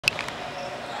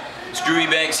It's Drew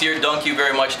Ebanks here,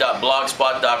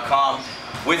 thankyouverymuch.blogspot.com.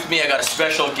 With me, I got a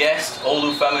special guest,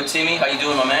 Olu Famutimi. How you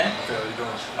doing, my man? Okay, how you doing?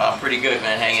 Pretty good,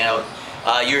 man, hanging out.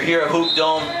 You're here at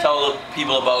Hoopdome. Tell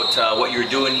people about what you're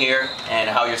doing here and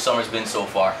how your summer's been so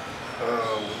far.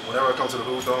 Whenever I come to the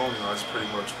Hoopdome, I just pretty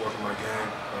much work on my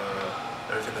game.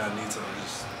 Everything that I need to,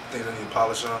 just things I need to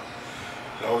polish on.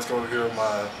 I always come over here with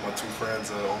my two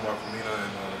friends, Oyak Renault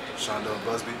and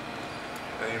Busby.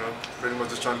 And pretty much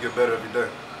just trying to get better every day.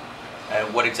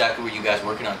 And what exactly were you guys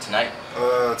working on tonight?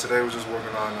 Today we're just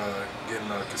working on getting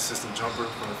a consistent jumper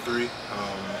from the three,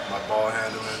 my ball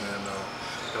handling, and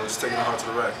just taking it hard to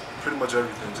the rack. Pretty much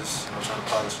everything, just trying to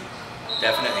polish it.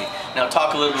 Definitely. Now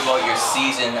talk a little bit about your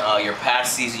season, your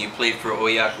past season. You played for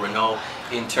Oyak Renault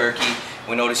in Turkey.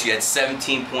 We noticed you had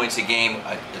 17 points a game,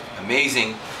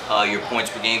 amazing your points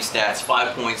per game stats,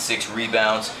 5.6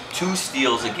 rebounds, 2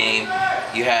 steals a game.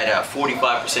 You had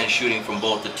 45% shooting from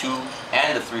both the 2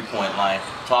 and the 3-point line.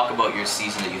 Talk about your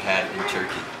season that you had in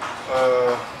Turkey.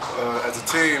 As a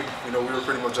team, we were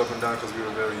pretty much up and down because we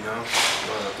were very young,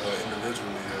 but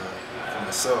individually, for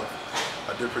myself,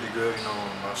 I did pretty good.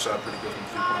 I shot pretty good from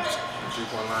the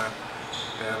 3-point line,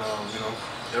 and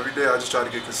every day I just try to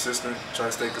get consistent, try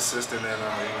to stay consistent, and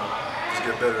just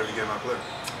get better every game I play.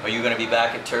 Are you going to be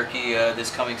back at Turkey this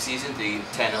coming season, the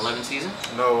 10-11 season?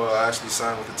 No, I actually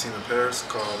signed with a team in Paris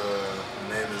called,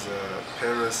 the name is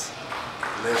Paris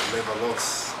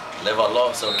Levallois.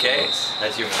 Levallois, okay.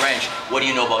 That's your French. What do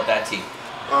you know about that team?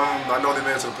 I know they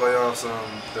made it to the playoffs.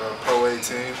 They're a Pro A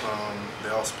team. They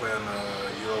also play in the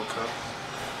Euro Cup.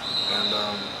 And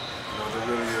they're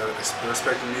really they're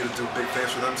expecting me to do big things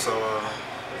for them. So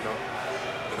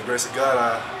with the grace of God,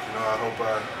 I hope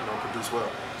I produce well.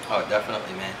 Oh,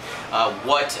 definitely, man.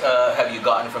 What have you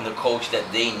gotten from the coach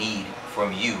that they need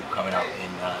from you coming up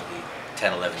in the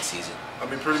 10-11 season? I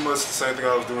mean, pretty much the same thing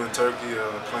I was doing in Turkey,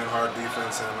 playing hard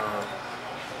defense and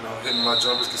hitting my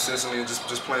jumpers consistently and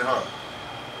just playing hard.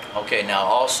 Okay, now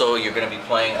also you're going to be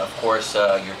playing, of course,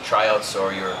 your tryouts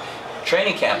or your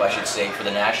training camp, I should say, for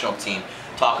the national team.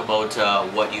 Talk about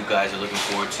what you guys are looking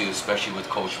forward to, especially with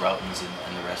Coach Routens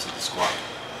and the rest of the squad.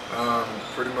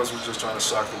 Pretty much we're just trying to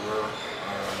shock the world.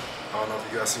 I don't know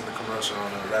if you guys seen the commercial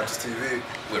on Raptors TV.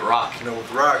 With Rock. With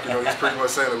Rock, he's pretty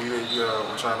much saying that we're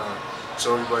trying to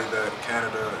show everybody that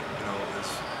Canada,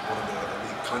 is one of the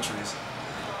elite countries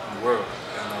in the world.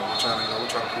 And we're trying to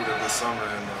prove that this summer,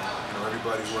 and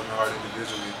everybody's working hard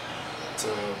individually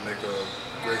to make a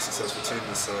great successful team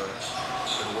in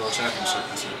the World Championship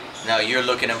this year. Now you're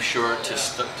looking, I'm sure, to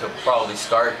probably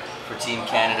start for Team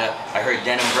Canada. I heard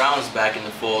Denham Brown's back in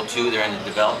the fold too. They're in the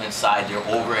development side. They're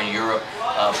over in Europe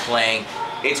playing.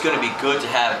 It's going to be good to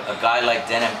have a guy like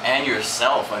Denham and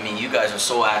yourself. I mean, you guys are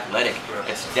so athletic. Right.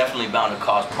 It's definitely bound to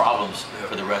cause problems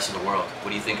for the rest of the world. What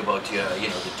do you think about the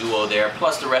duo there,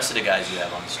 plus the rest of the guys you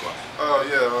have on the squad? Oh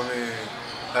yeah, I mean,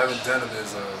 having Denham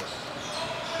is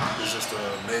just a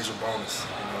major bonus.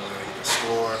 He can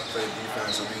score, play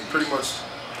defense. I mean, pretty much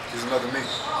he's another me.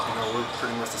 We're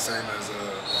pretty much the same as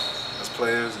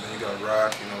players. And then you got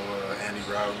Rock, Andy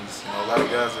Routens. A lot of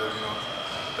guys that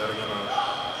that are gonna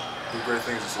do great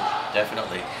things this year.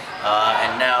 Definitely.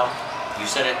 And now, you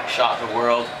said it, shock the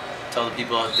world. Tell the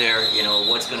people out there,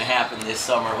 what's going to happen this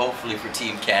summer, hopefully for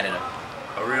Team Canada.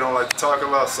 I really don't like to talk a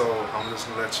lot, so I'm just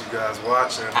going to let you guys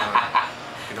watch, and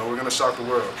we're going to shock the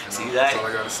world. See that? That's all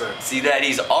I got to say. See that?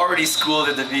 He's already schooled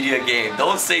in the video game.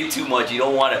 Don't say too much. You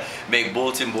don't want to make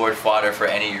bulletin board fodder for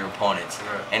any of your opponents.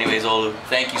 Right. Anyways, Olu,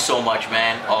 thank you so much,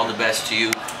 man. All the best to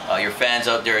you. Your fans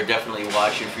out there are definitely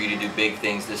watching for you to do big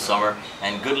things this summer.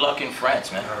 And good luck in France,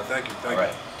 man. Thank you. All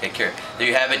right. Take care. There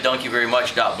you have it.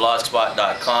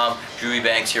 thankyouverymuch.blogspot.com. Drew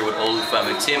Ebanks here with Olu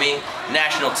Famutimi,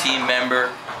 national team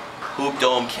member,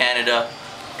 Hoopdome Canada.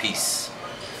 Peace.